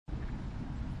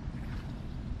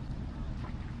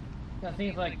That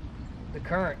seems like the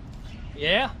current.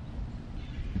 Yeah?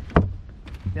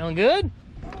 Feeling good?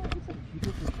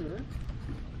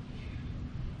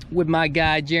 With my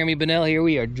guy Jeremy Bonnell here,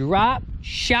 we are drop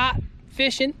shot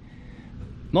fishing,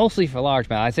 mostly for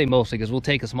largemouth. I say mostly because we'll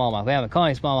take a smallmouth. We haven't caught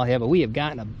any smallmouth yet, but we have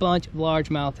gotten a bunch of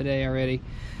largemouth today already.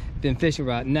 Been fishing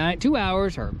for about 2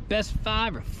 hours. Our best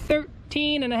 5 are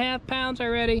 13.5 pounds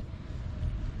already.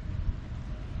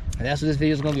 And that's what this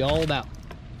video is going to be all about.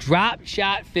 Drop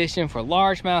shot fishing for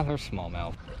largemouth or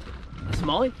smallmouth. A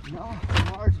smallie? No,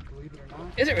 it's large, believe it or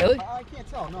not. Is it really? I can't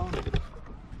tell, no.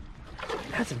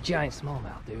 That's a giant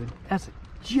smallmouth, dude. That's a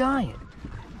giant.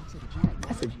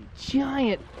 That's a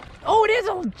giant. Oh, it is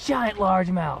a giant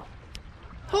largemouth.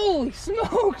 Holy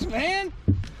smokes, man.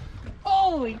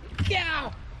 Holy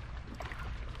cow.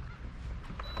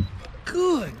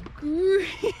 Good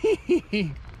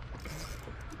grief.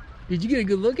 Did you get a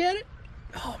good look at it?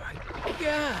 Oh my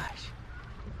gosh.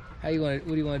 What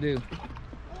do you want to do?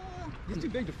 He's too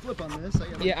big to flip on this.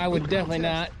 Yeah, I would definitely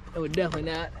not. I would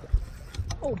definitely not.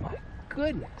 Oh my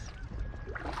goodness.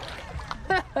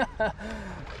 Another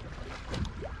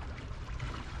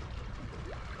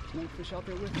fish out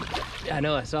there with me? Yeah, I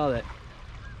know, I saw that.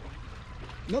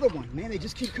 Another one. Man, they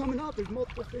just keep coming up. There's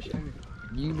multiple fish out here.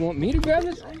 You want me to grab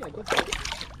this? Oh, yeah, go for it.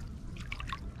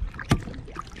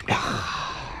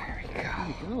 There we go.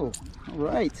 There we go. All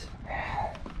right.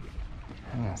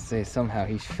 I'm gonna say somehow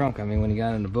he shrunk on me when he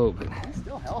got in the boat, but He's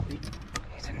still healthy.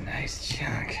 he's a nice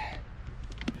chunk.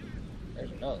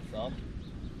 There's another thump.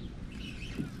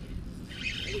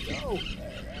 There you go.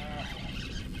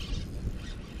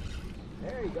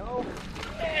 There you go.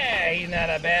 Yeah, he's not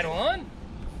a bad one.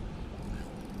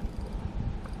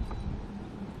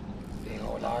 Big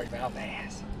old largemouth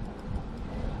bass.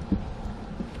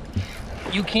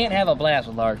 You can't have a blast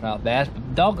with largemouth bass,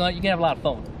 but doggone it, you can have a lot of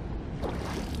fun.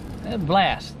 That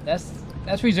blast, that's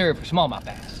reserved for smallmouth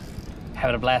bass.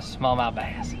 Having a blast with smallmouth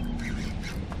bass.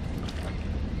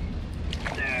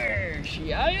 There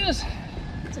she is.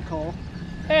 That's a call.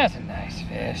 That's a nice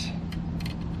fish.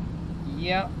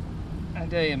 Yep. I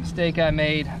tell you, a mistake I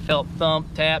made. I felt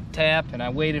thump, tap, tap, and I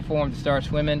waited for him to start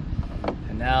swimming,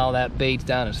 and now that bait's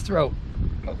down his throat.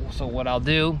 So what I'll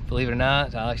do, believe it or not,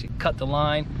 is I'll actually cut the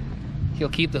line. He'll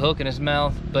keep the hook in his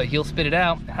mouth, but he'll spit it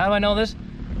out. How do I know this?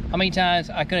 How many times,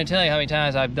 I couldn't tell you how many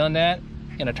times I've done that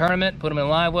in a tournament, put them in a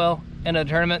live well, end of the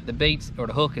tournament, the baits or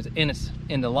the hook is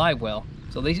in the live well.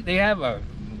 So they have a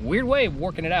weird way of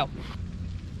working it out.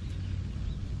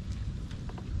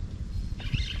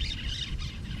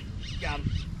 Got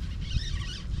him.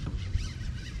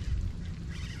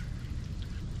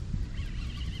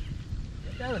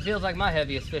 That feels like my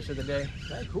heaviest fish of the day.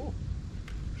 Very cool.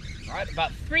 All right,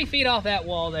 about 3 feet off that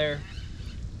wall there.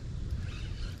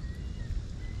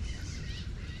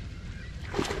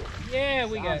 Yeah,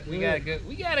 we got a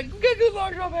good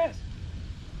largemouth bass.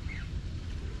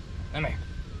 Come here.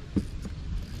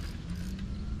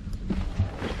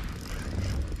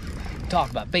 Talk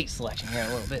about bait selection here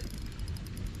in a little bit.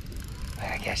 I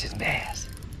gotta catch this bass.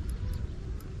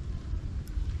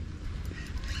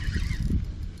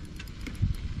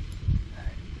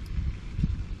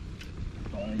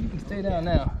 You can stay down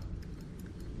now.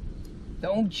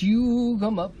 Don't you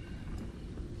come up.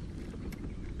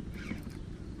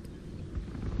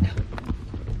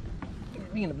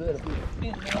 Being a bit of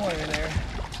in the water there.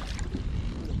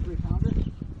 3-pounder?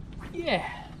 Yeah.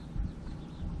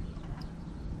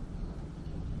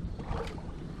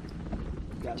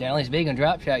 Generally speaking, on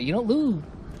drop shot, you don't lose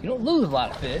a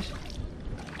lot of fish.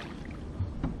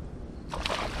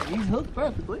 He's hooked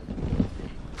perfectly.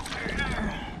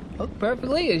 Hooked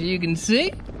perfectly, as you can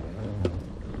see.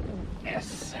 Yes,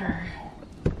 sir.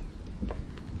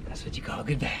 That's what you call a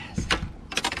good bass.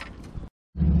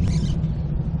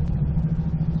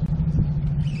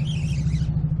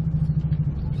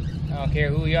 I don't care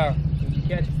who you are. When you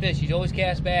catch a fish, you always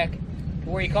cast back to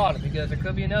where you caught it, because there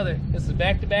could be another. This is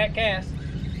back-to-back cast.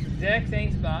 Exact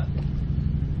same spot.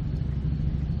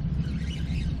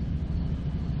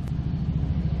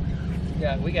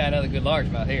 Yeah, we got another good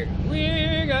largemouth here.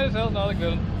 We got ourselves another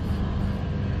good one.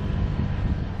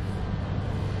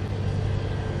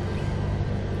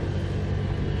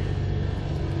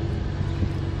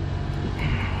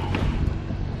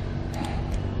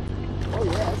 Oh,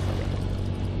 yes.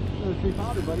 Another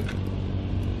 3-pounder, buddy.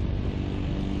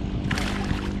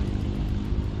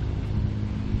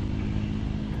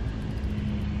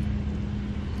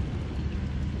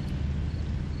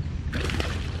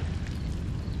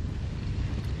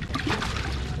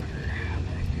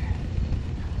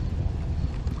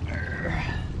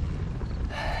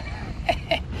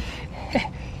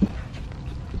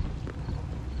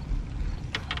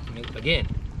 Again,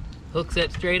 hook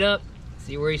set straight up.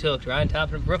 See where he's hooked, right on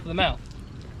top of the roof of the mouth.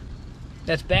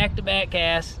 That's back-to-back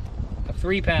cast of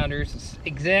 3-pounders. It's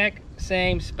exact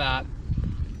same spot.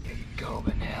 There you go,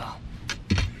 Benell.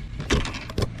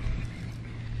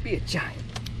 Be a giant.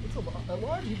 It's a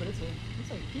largie, but it's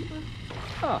a keeper.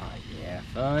 Oh yeah,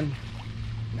 fun,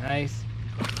 nice.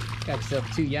 Got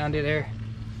yourself 2 yonder there.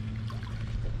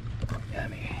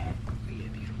 Come here.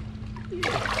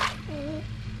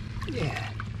 Yeah,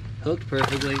 hooked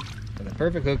perfectly with a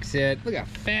perfect hook set. Look how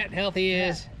fat and healthy he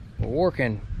is. We're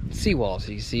working seawalls,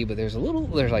 you see, but there's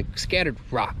like scattered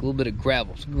rock, a little bit of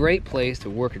gravel. It's a great place to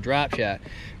work a drop shot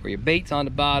where your bait's on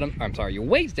the bottom. I'm sorry, your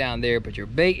weight's down there, but your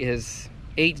bait is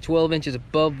 8 to 12 inches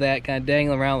above that, kind of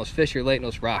dangling around. Those fish are laying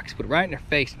those rocks. Put it right in their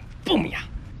face. Boom ya!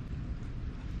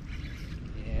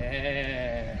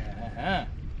 Yeah.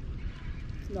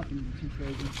 It's nothing too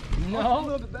crazy. No. Oh, a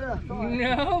little bit better than I thought.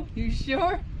 No? You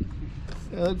sure?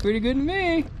 They look pretty good to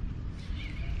me.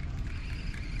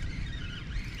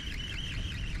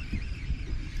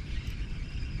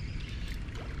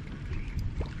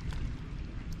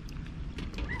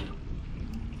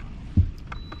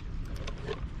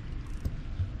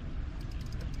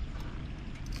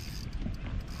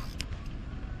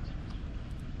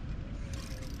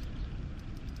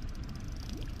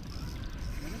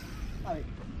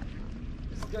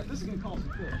 This is gonna call some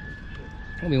fish.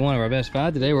 It'll be one of our best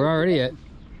 5 today. We're already at.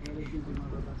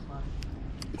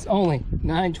 It's only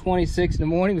 9:26 in the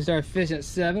morning. We started fishing at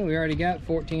 7. We already got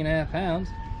 14.5 pounds.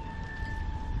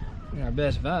 In our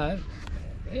best 5.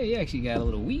 Hey, you actually got a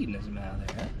little weed in his mouth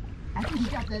there, huh? I think you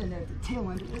got that in there at the tail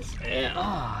end of this. Yeah.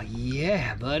 Oh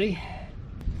yeah, buddy.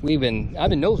 I've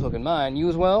been nose hooking mine. You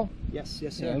as well? Yes, sir.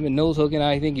 Yeah, I've been nose hooking.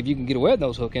 I think if you can get away with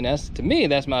nose hooking, to me,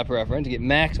 that's my preference, to get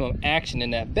maximum action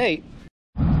in that bait.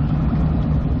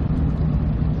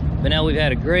 But now we've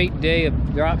had a great day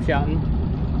of drop shotting.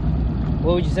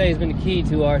 What would you say has been the key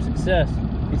to our success,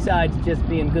 besides just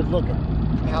being good looking?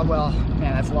 Yeah, well,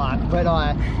 man, that's a lot. But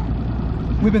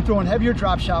we've been throwing heavier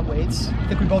drop shot weights. I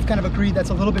think we both kind of agreed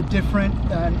that's a little bit different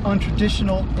and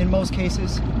untraditional in most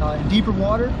cases. In deeper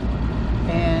water,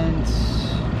 and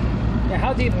yeah,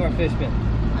 how deep have our fish been?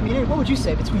 I mean, what would you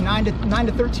say? Between 9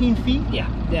 to 13 feet? Yeah,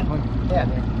 definitely.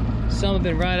 Yeah. Some have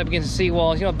been right up against the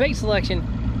seawalls. You know, bait selection,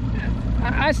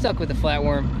 I stuck with the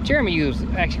flatworm. Jeremy used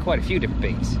actually quite a few different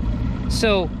baits.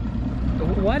 So,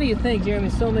 why do you think, Jeremy,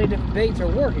 so many different baits are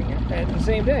working at the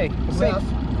same day? Well,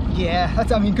 yeah,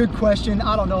 that's, I mean, good question.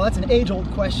 I don't know. That's an age-old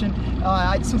question.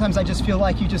 Sometimes I just feel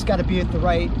like you just got to be at the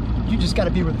right. You just got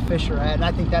to be where the fish are at, and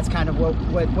I think that's kind of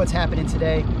what's happening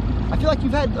today. I feel like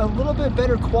you've had a little bit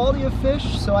better quality of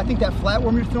fish, so I think that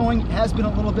flatworm you're throwing has been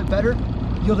a little bit better,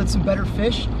 yielded some better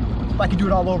fish. If I could do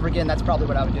it all over again, that's probably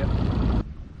what I would do.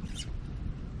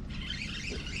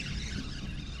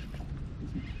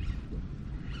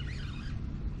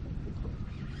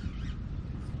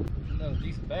 Another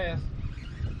decent bass.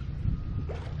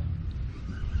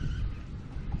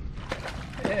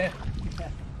 Yeah.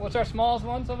 What's our smallest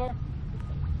one so far?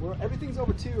 Well, everything's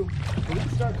over 2. We can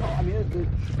start calling. I mean,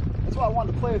 that's why I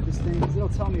wanted to play with this thing, because it'll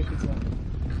tell me if it's a.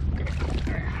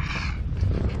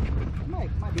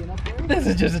 Might be enough there. This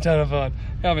is just a ton of fun.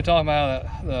 I've been talking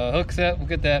about the hook set. We'll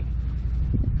get that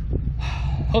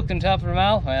hooked on top of the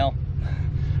mouth. Well,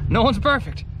 no one's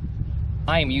perfect.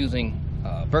 I am using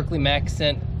Berkley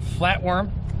MaxScent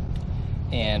flatworm.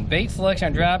 And bait selection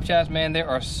on drop shots, man, there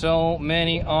are so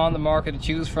many on the market to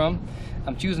choose from.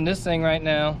 I'm choosing this thing right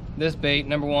now, this bait.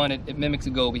 Number one, it mimics a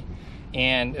goby,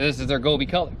 and this is their goby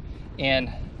color.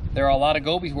 And there are a lot of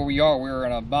gobies where we are. We're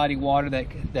in a body of water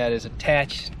that is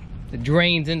attached, that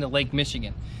drains into Lake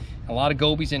Michigan. A lot of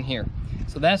gobies in here.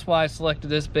 So that's why I selected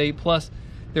this bait. Plus,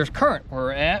 there's current where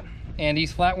we're at, and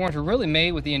these flatworms are really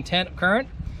made with the intent of current,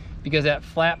 because that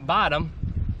flat bottom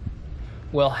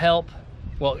will help,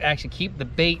 well, actually keep the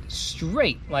bait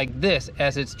straight like this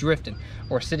as it's drifting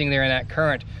or sitting there in that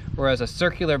current, whereas a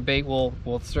circular bait will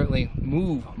certainly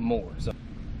move more. So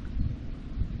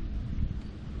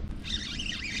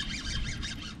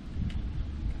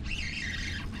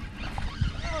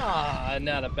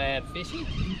not a bad fishy.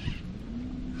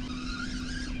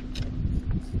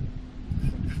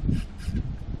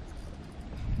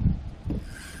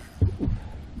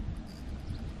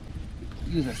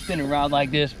 Using a spinning rod like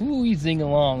this, ooh, he's zinging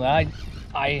along. I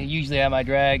usually have my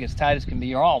drag as tight as can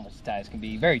be, or almost as tight as can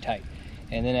be, very tight.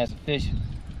 And then as the fish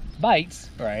bites,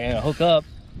 or I hook up,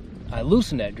 I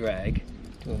loosen that drag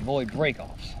to avoid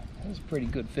breakoffs. That's a pretty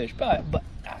good fish, but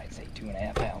I'd say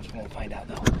 2.5 pounds. We're gonna find out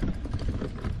though.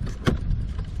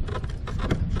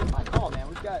 My call, man.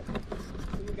 We've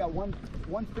got one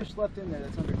fish left in there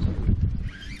that's under 2.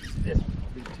 This one.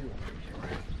 I'll be 2, I'm pretty sure.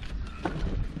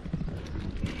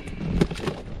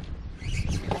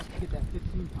 Get that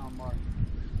 15-pound mark.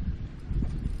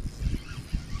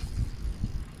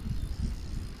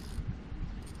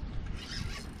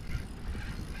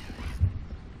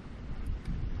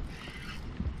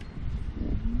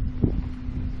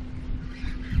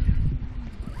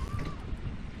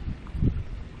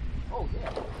 Oh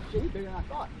yeah, shit, bigger than I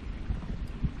thought.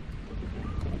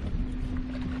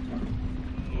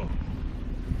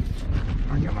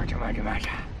 Mark.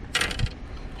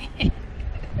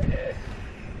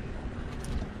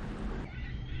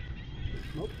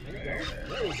 Nope,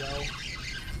 there you go.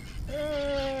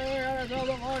 There you go.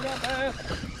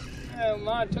 Oh,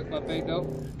 mine took my bait though.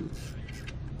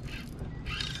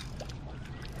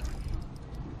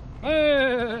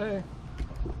 Hey!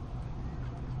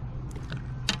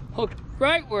 Hooked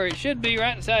right where it should be,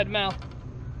 right inside the mouth.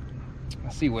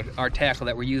 Let's see what our tackle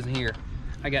that we're using here.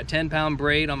 I got 10-pound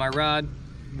braid on my rod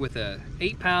with a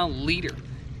 8-pound leader.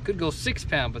 Could go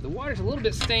 6-pound, but the water's a little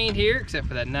bit stained here, except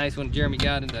for that nice one Jeremy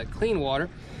got in the clean water.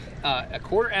 A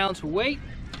 1/4 ounce weight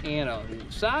and a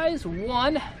size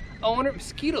 1 owner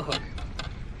mosquito hook.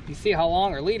 You see how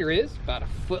long our leader is, about 1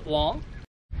 foot long.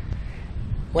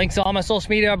 Links to all my social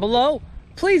media are below.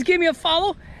 Please give me a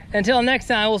follow. Until next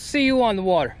time, we'll see you on the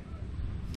water.